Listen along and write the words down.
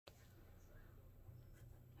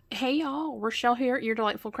Hey y'all, Rochelle here, your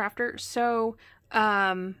delightful crafter. So,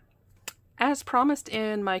 as promised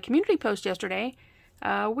in my community post yesterday,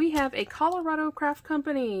 we have a Colorado craft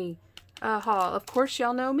company haul. Of course,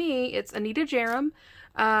 y'all know me. It's Anita Jeram.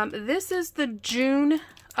 This is the June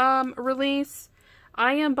release.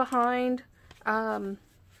 I am behind.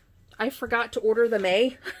 I forgot to order the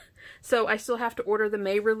May, so I still have to order the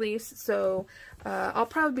May release. So I'll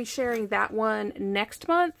probably be sharing that one next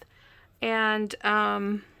month. And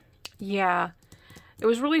yeah, it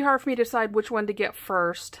was really hard for me to decide which one to get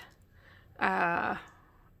first. But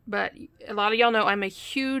a lot of y'all know I'm a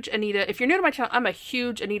huge Anita. If you're new to my channel, I'm a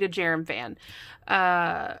huge Anita Jeram fan.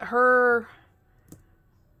 I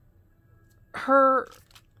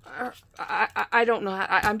don't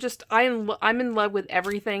know. I'm in love with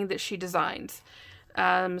everything that she designs.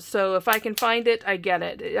 So if I can find it, I get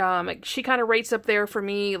it. She kind of rates up there for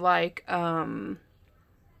me like House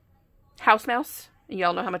Mouse.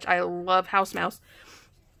 Y'all know how much I love House Mouse.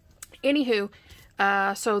 Anywho,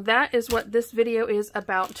 so that is what this video is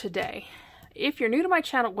about today. If you're new to my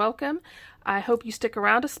channel, welcome. I hope you stick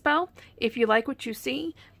around a spell. If you like what you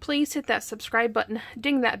see, please hit that subscribe button,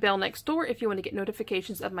 ding that bell next door if you want to get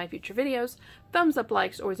notifications of my future videos. Thumbs up,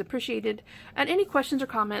 likes, always appreciated. And any questions or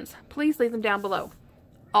comments, please leave them down below.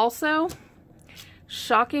 Also,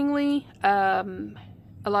 shockingly, a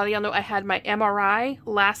lot of y'all know I had my MRI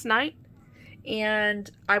last night,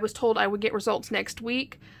 and I was told I would get results next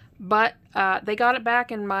week, but they got it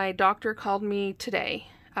back and my doctor called me today.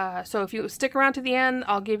 So if you stick around to the end,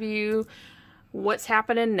 I'll give you what's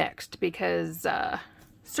happening next, because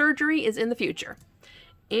surgery is in the future.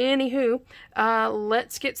 Anywho,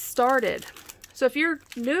 let's get started. So if you're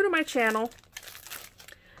new to my channel,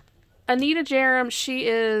 Anita Jeram, she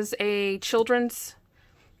is a children's,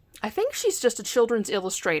 I think she's just a children's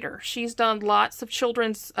illustrator. She's done lots of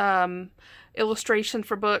children's illustration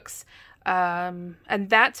for books. And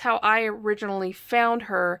that's how I originally found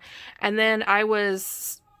her. And then I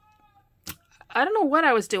don't know what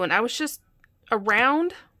I was doing. I was just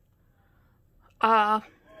around. I'm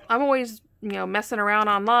always, messing around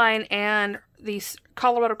online, and these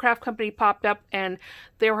Colorado craft company popped up, and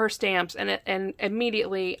they were her stamps, and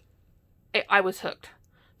immediately I was hooked.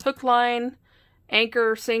 Hook, line,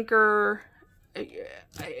 anchor, sinker.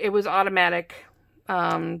 It was automatic.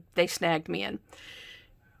 They snagged me in.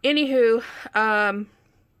 Anywho,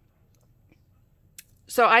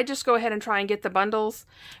 so I just go ahead and try and get the bundles.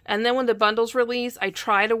 And then when the bundles release, I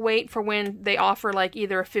try to wait for when they offer like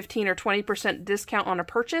either a 15 or 20% discount on a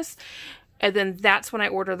purchase. And then that's when I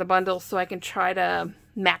order the bundles, so I can try to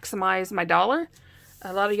maximize my dollar.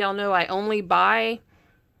 A lot of y'all know I only buy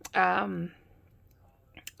when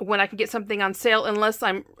I can get something on sale, unless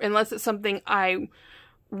it's something I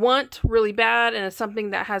want really bad and it's something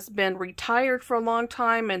that has been retired for a long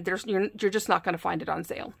time, and you're just not going to find it on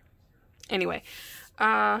sale. Anyway,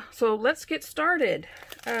 so let's get started.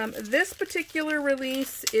 This particular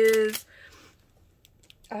release is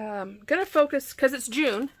going to focus, because it's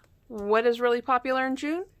June. What is really popular in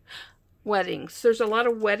June? Weddings. There's a lot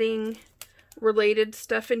of wedding related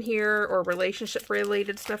stuff in here, or relationship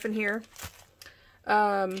related stuff in here.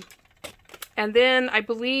 And then I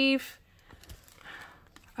believe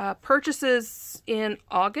purchases in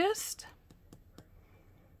August,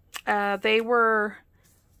 they were,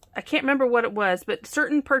 I can't remember what it was, but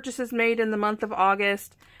certain purchases made in the month of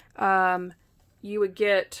August, you would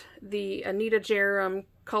get the Anita Jeram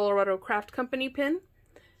Colorado Craft Company pin.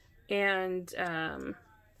 And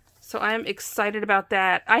so I'm excited about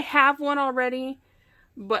that. I have one already,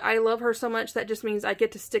 but I love her so much that just means I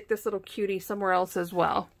get to stick this little cutie somewhere else as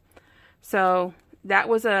well. So that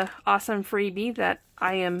was a awesome freebie that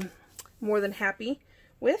I am more than happy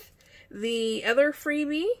with. The other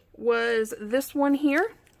freebie was this one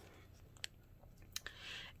here.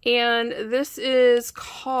 And this is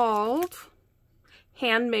called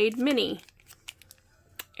Handmade Mini.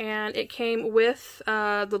 And it came with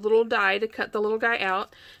the little die to cut the little guy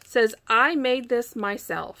out. It says, I made this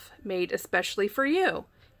myself, made especially for you.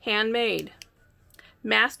 Handmade.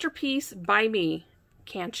 Masterpiece by me.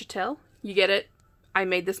 Can't you tell? You get it? I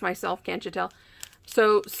made this myself, can't you tell?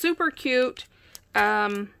 So, super cute.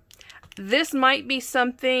 This might be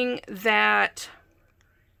something that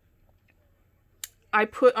I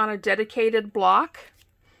put on a dedicated block.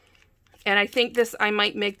 And I think I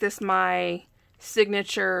might make this my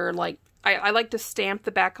signature, like, I like to stamp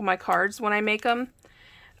the back of my cards when I make them.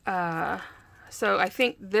 So I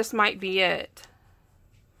think this might be it.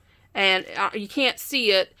 And you can't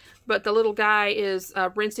see it, but the little guy is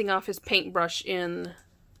rinsing off his paintbrush in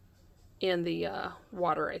the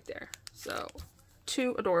water right there. So,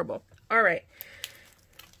 too adorable. All right.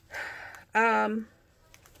 Oh,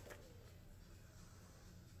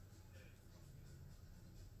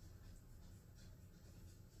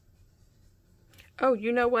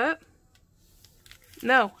 you know what?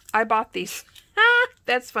 No, I bought these.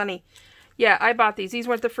 That's funny. Yeah, I bought these. These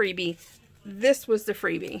weren't the freebie. This was the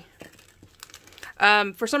freebie.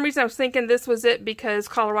 For some reason, I was thinking this was it because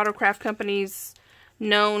Colorado Craft Company's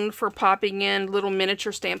known for popping in little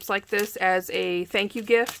miniature stamps like this as a thank you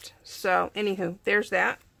gift. So, anywho, there's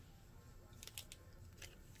that.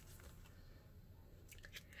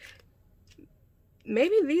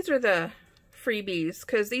 Maybe these are the freebies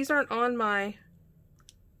because these aren't on my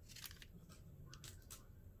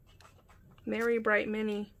Merry Bright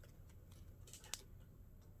Mini.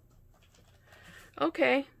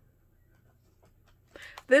 Okay.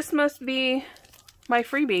 This must be my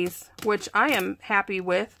freebies, which I am happy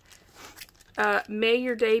with. May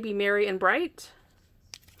your day be merry and bright.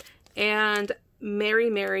 And Merry,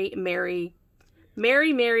 Merry, Merry,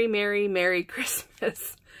 Merry, Merry, Merry, Merry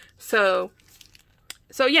Christmas. So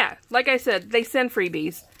yeah, like I said, they send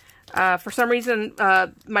freebies. For some reason,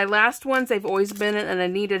 my last ones, they've always been an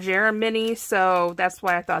Anita Jeram mini, so that's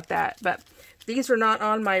why I thought that. But these are not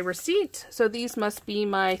on my receipt, so these must be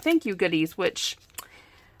my thank you goodies, which,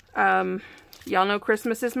 y'all know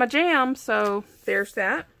Christmas is my jam, so there's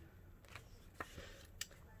that.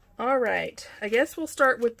 Alright, I guess we'll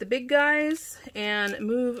start with the big guys and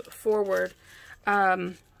move forward.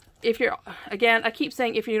 If you're, again, I keep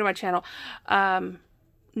saying if you're new to my channel,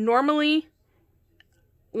 normally,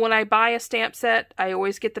 when I buy a stamp set, I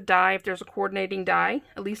always get the die if there's a coordinating die.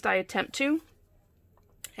 At least I attempt to.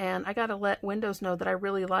 And I gotta let Windows know that I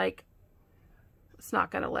really like... It's not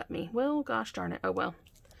gonna let me. Well, gosh darn it. Oh well.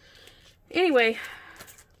 Anyway,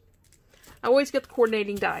 I always get the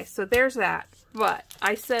coordinating die. So there's that. But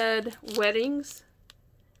I said weddings.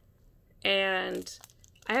 And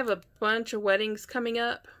I have a bunch of weddings coming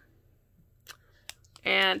up.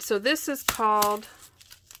 And so this is called...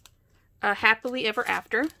 Happily Ever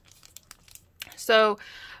After. So,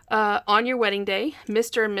 on your wedding day,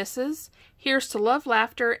 Mr. and Mrs., here's to love,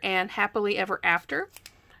 laughter, and happily ever after.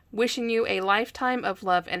 Wishing you a lifetime of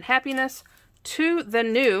love and happiness. To the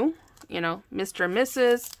new, you know, Mr. and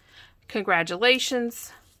Mrs.,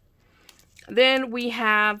 congratulations. Then we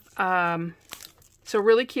have, so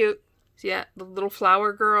really cute. Yeah, the little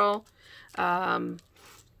flower girl.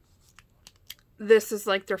 This is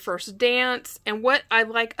like their first dance. And what I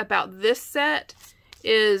like about this set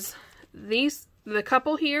is the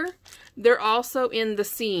couple here, they're also in the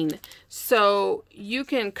scene. So you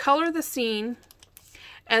can color the scene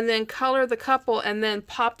and then color the couple and then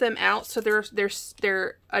pop them out so they're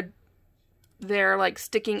like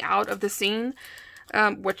sticking out of the scene,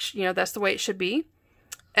 which, you know, that's the way it should be.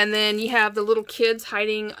 And then you have the little kids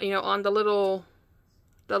hiding, you know, on the little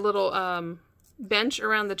bench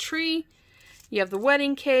around the tree. You have the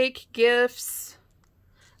wedding cake, gifts,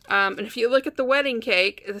 and if you look at the wedding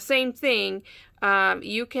cake, the same thing.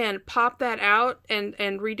 You can pop that out and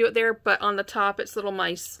redo it there, but on the top it's little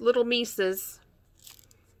mices.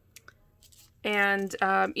 And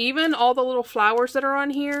even all the little flowers that are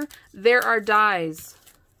on here, there are dies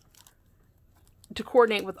to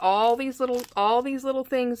coordinate with all these little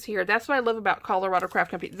things here. That's what I love about Colorado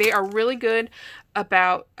Craft Company. They are really good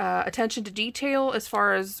about attention to detail as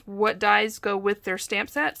far as what dies go with their stamp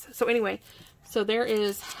sets. So anyway, so there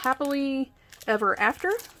is Happily Ever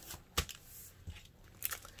After.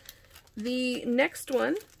 The next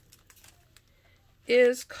one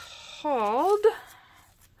is called,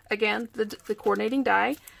 again, the coordinating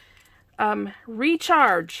die,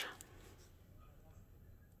 Recharge.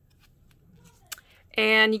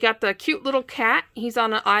 And you got the cute little cat. He's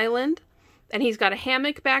on an island. And he's got a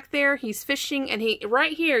hammock back there. He's fishing. And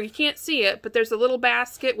right here, you can't see it, but there's a little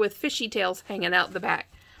basket with fishy tails hanging out the back.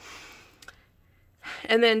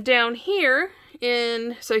 And then down here,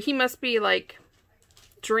 so he must be like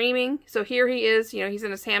dreaming. So here he is, you know, he's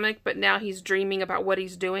in his hammock, but now he's dreaming about what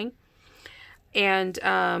he's doing. And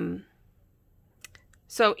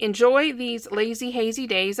so enjoy these lazy, hazy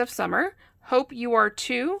days of summer. Hope you are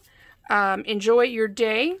too. Enjoy your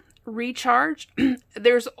day, recharge.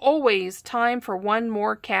 There's always time for one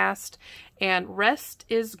more cast, and rest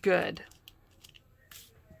is good.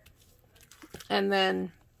 And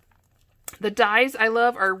then the dies I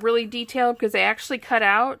love are really detailed because they actually cut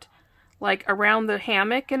out like around the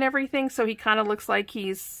hammock and everything, so he kind of looks like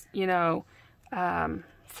he's, you know,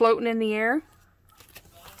 floating in the air.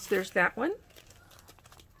 So there's that one.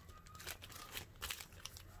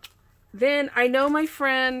 Then I know my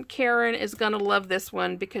friend Karen is going to love this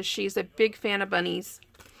one because she's a big fan of bunnies.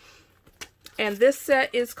 And this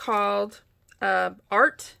set is called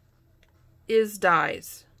Art is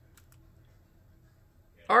dies.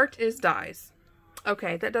 Art is dies.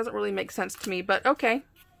 Okay, that doesn't really make sense to me, but okay.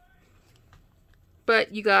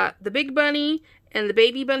 But you got the big bunny, and the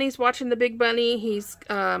baby bunny's watching the big bunny. He's,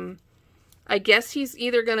 I guess he's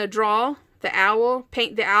either going to draw the owl,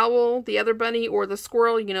 paint the owl, the other bunny, or the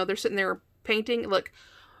squirrel. You know, they're sitting there painting. Look.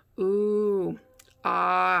 Ooh.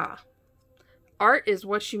 Ah. Art is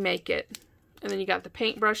what you make it. And then you got the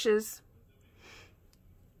paint brushes.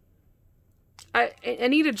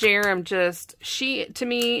 Anita Jeram just, she, to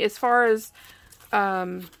me, as far as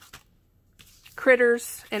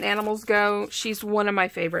critters and animals go, she's one of my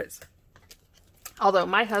favorites. Although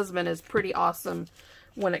my husband is pretty awesome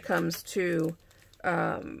when it comes to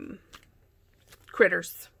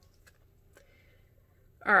critters.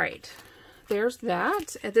 All right, there's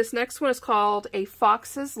that. And this next one is called A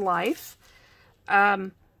Fox's Life.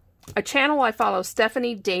 A channel I follow,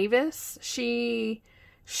 Stephanie Davis. She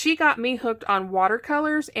got me hooked on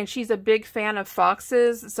watercolors, and she's a big fan of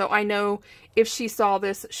foxes. So I know if she saw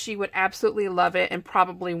this, she would absolutely love it and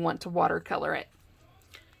probably want to watercolor it.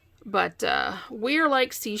 But we are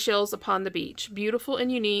like seashells upon the beach, beautiful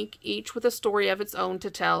and unique, each with a story of its own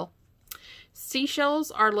to tell.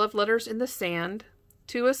 Seashells are love letters in the sand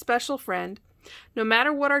to a special friend. No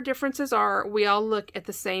matter what our differences are, we all look at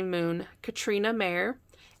the same moon. Katrina Mayer,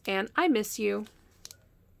 and I miss you.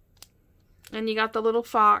 And you got the little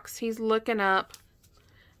fox. He's looking up.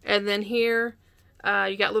 And then here,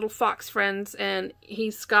 you got little fox friends, and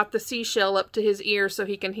he's got the seashell up to his ear so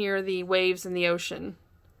he can hear the waves in the ocean.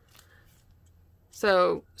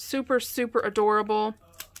 So, super, super adorable.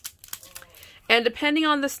 And depending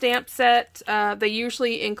on the stamp set, they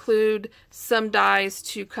usually include some dies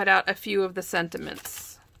to cut out a few of the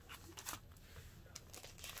sentiments.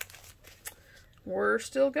 We're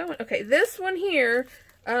still going. Okay, this one here,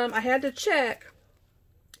 I had to check,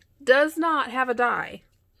 does not have a die.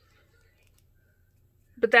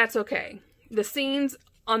 But that's okay. The scenes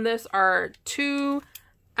on this are too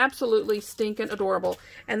absolutely stinking adorable.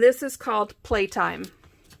 And this is called Playtime.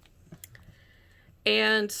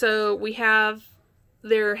 And so we have,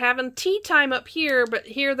 they're having tea time up here, but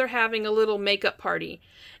here they're having a little makeup party.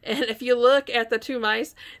 And if you look at the two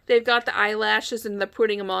mice, they've got the eyelashes and they're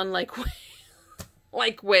putting them on like,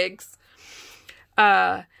 like wigs.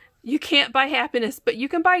 You can't buy happiness, but you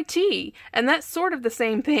can buy tea. And that's sort of the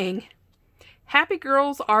same thing. Happy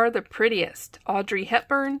girls are the prettiest. Audrey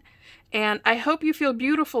Hepburn. And I hope you feel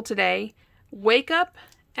beautiful today. Wake up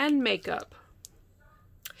and make up.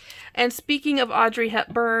 And speaking of Audrey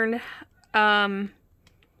Hepburn, I'm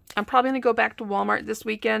probably going to go back to Walmart this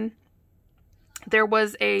weekend. There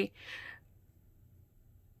was I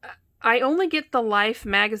only get the Life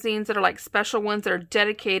magazines that are like special ones that are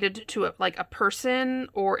dedicated to a person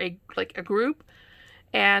or a group.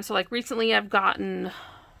 And so like recently I've gotten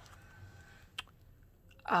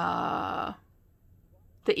the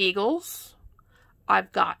Eagles.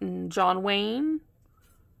 I've gotten John Wayne.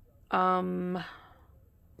 I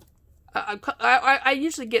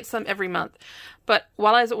usually get some every month. But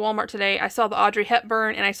while I was at Walmart today, I saw the Audrey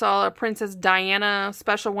Hepburn and I saw a Princess Diana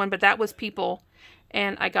special one, but that was People.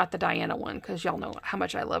 And I got the Diana one because y'all know how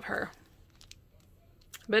much I love her.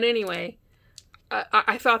 But anyway,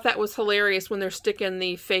 I thought that was hilarious when they're sticking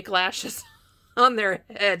the fake lashes on their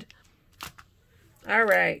head. All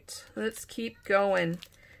right, let's keep going.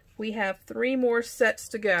 We have 3 more sets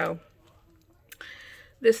to go.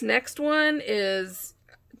 This next one is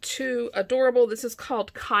too adorable. This is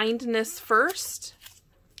called Kindness First.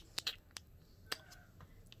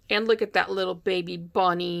 And look at that little baby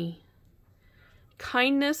bunny.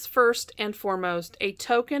 Kindness first and foremost, a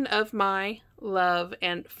token of my love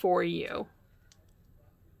and for you.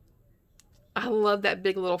 I love that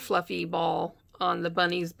big little fluffy ball on the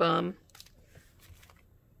bunny's bum.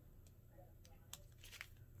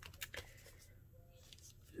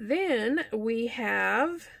 Then we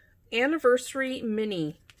have Anniversary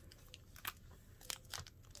Mini.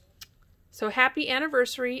 So happy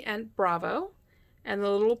anniversary and bravo. And the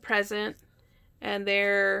little present. And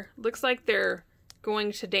looks like they're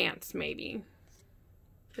going to dance maybe.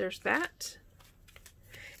 There's that.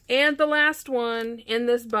 And the last one in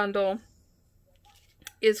this bundle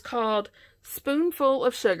is called Spoonful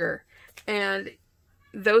of Sugar. And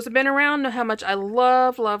those have been around know how much I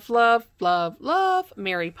love, love, love, love, love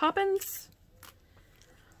Mary Poppins.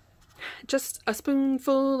 Just a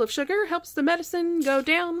spoonful of sugar helps the medicine go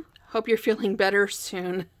down. Hope you're feeling better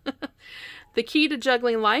soon. The key to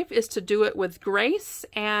juggling life is to do it with grace,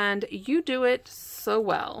 and you do it so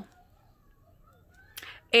well.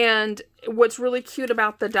 And what's really cute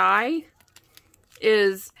about the die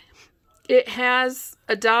is It has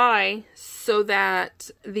a die so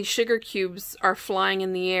that the sugar cubes are flying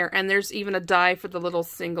in the air, and there's even a die for the little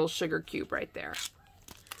single sugar cube right there.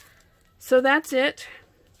 So that's it.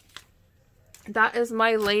 That is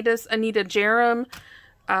my latest Anita Jeram,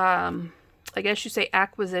 I guess you say,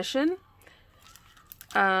 acquisition.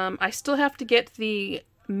 I still have to get the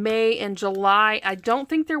May and July. I don't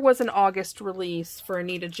think there was an August release for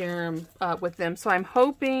Anita Jeram with them, so I'm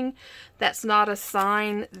hoping that's not a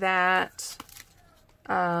sign that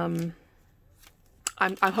I'm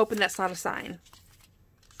hoping that's not a sign.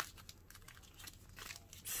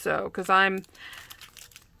 So, because I'm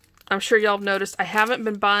sure y'all have noticed I haven't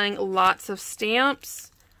been buying lots of stamps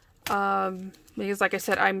because, like I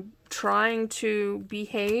said, I'm trying to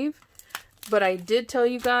behave. But I did tell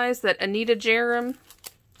you guys that Anita Jeram,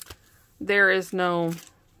 there is no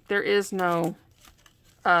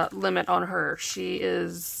limit on her.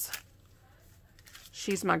 She's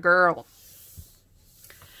my girl.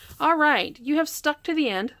 All right, you have stuck to the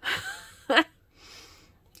end.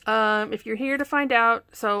 If you're here to find out,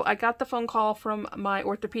 so I got the phone call from my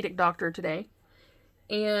orthopedic doctor today,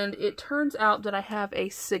 and it turns out that I have a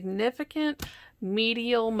significant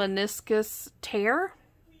medial meniscus tear.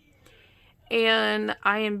 And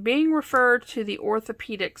I am being referred to the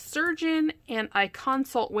orthopedic surgeon, and I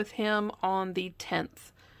consult with him on the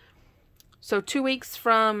 10th. So 2 weeks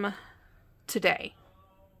from today,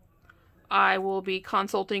 I will be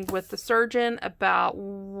consulting with the surgeon about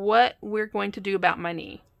what we're going to do about my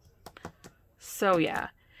knee. So yeah.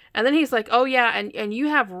 And then he's like, oh yeah, and you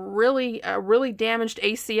have really damaged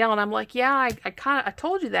ACL. And I'm like, yeah, I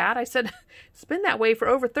told you that. I said, it's been that way for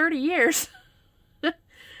over 30 years.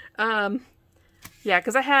 Yeah,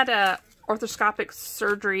 because I had arthroscopic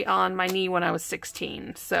surgery on my knee when I was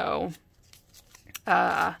 16. So,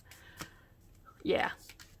 yeah,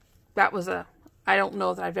 that was I don't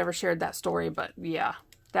know that I've ever shared that story, but yeah,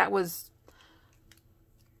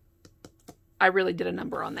 I really did a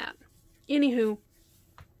number on that. Anywho,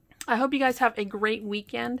 I hope you guys have a great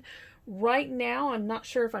weekend. Right now, I'm not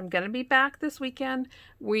sure if I'm going to be back this weekend.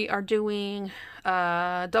 We are doing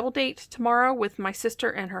a double date tomorrow with my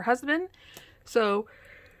sister and her husband. So,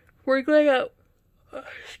 we're going out,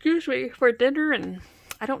 excuse me, for dinner and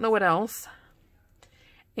I don't know what else.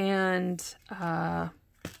 And,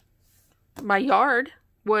 my yard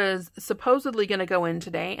was supposedly going to go in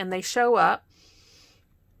today, and they show up,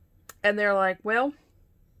 and they're like, well,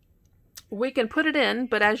 we can put it in,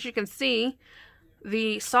 but as you can see,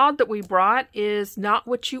 the sod that we brought is not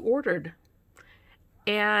what you ordered.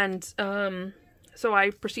 And, so I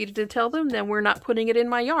proceeded to tell them that we're not putting it in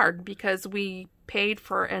my yard because we paid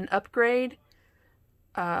for an upgrade,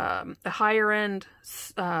 a higher end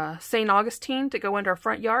St. Augustine to go into our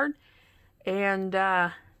front yard. And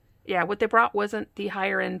yeah, what they brought wasn't the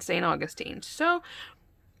higher end St. Augustine. So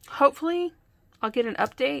hopefully I'll get an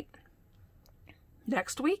update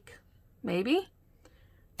next week, maybe.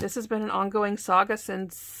 This has been an ongoing saga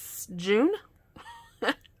since June.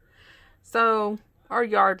 So our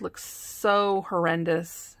yard looks so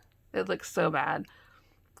horrendous. It looks so bad.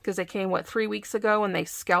 Because they came, what, 3 weeks ago and they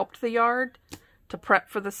scalped the yard to prep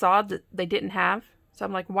for the sod that they didn't have. So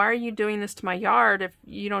I'm like, why are you doing this to my yard if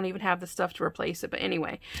you don't even have the stuff to replace it? But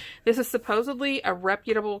anyway, this is supposedly a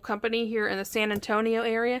reputable company here in the San Antonio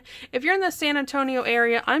area. If you're in the San Antonio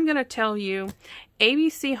area, I'm going to tell you,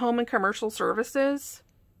 ABC Home and Commercial Services,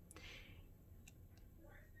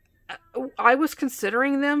 I was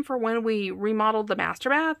considering them for when we remodeled the master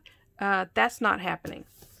bath. That's not happening.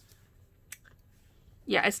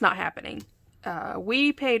 Yeah, it's not happening.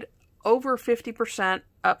 We paid over 50%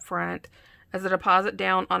 up front as a deposit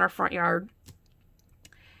down on our front yard.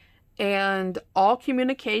 And all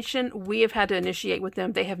communication we have had to initiate with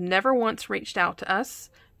them. They have never once reached out to us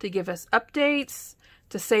to give us updates,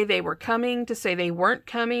 to say they were coming, to say they weren't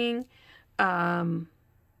coming. Yeah,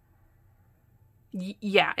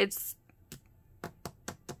 it's...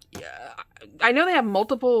 Yeah, I know they have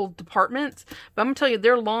multiple departments, but I'm going to tell you,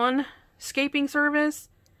 their lawnscaping service,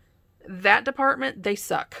 that department, they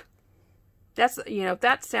suck. That's, you know,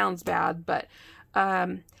 that sounds bad, but,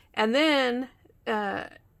 and then,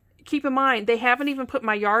 keep in mind, they haven't even put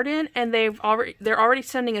my yard in, and they're already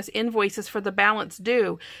sending us invoices for the balance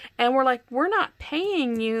due. And we're like, we're not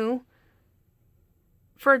paying you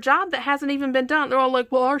for a job that hasn't even been done. They're all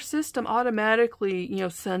like, well, our system automatically, you know,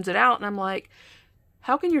 sends it out. And I'm like,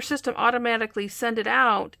 how can your system automatically send it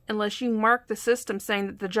out unless you mark the system saying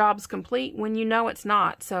that the job's complete when you know it's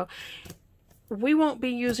not? So we won't be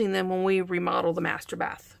using them when we remodel the master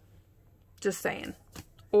bath. Just saying.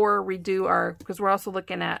 Or redo our, because we're also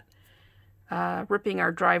looking at ripping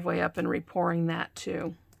our driveway up and repouring that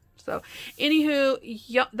too. So, anywho,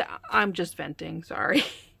 I'm just venting, sorry.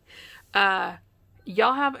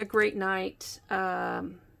 Y'all have a great night.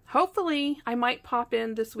 Hopefully, I might pop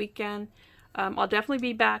in this weekend. I'll definitely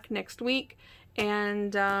be back next week.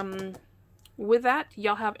 And with that,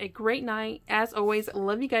 y'all have a great night. As always,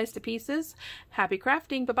 love you guys to pieces. Happy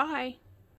crafting. Bye-bye.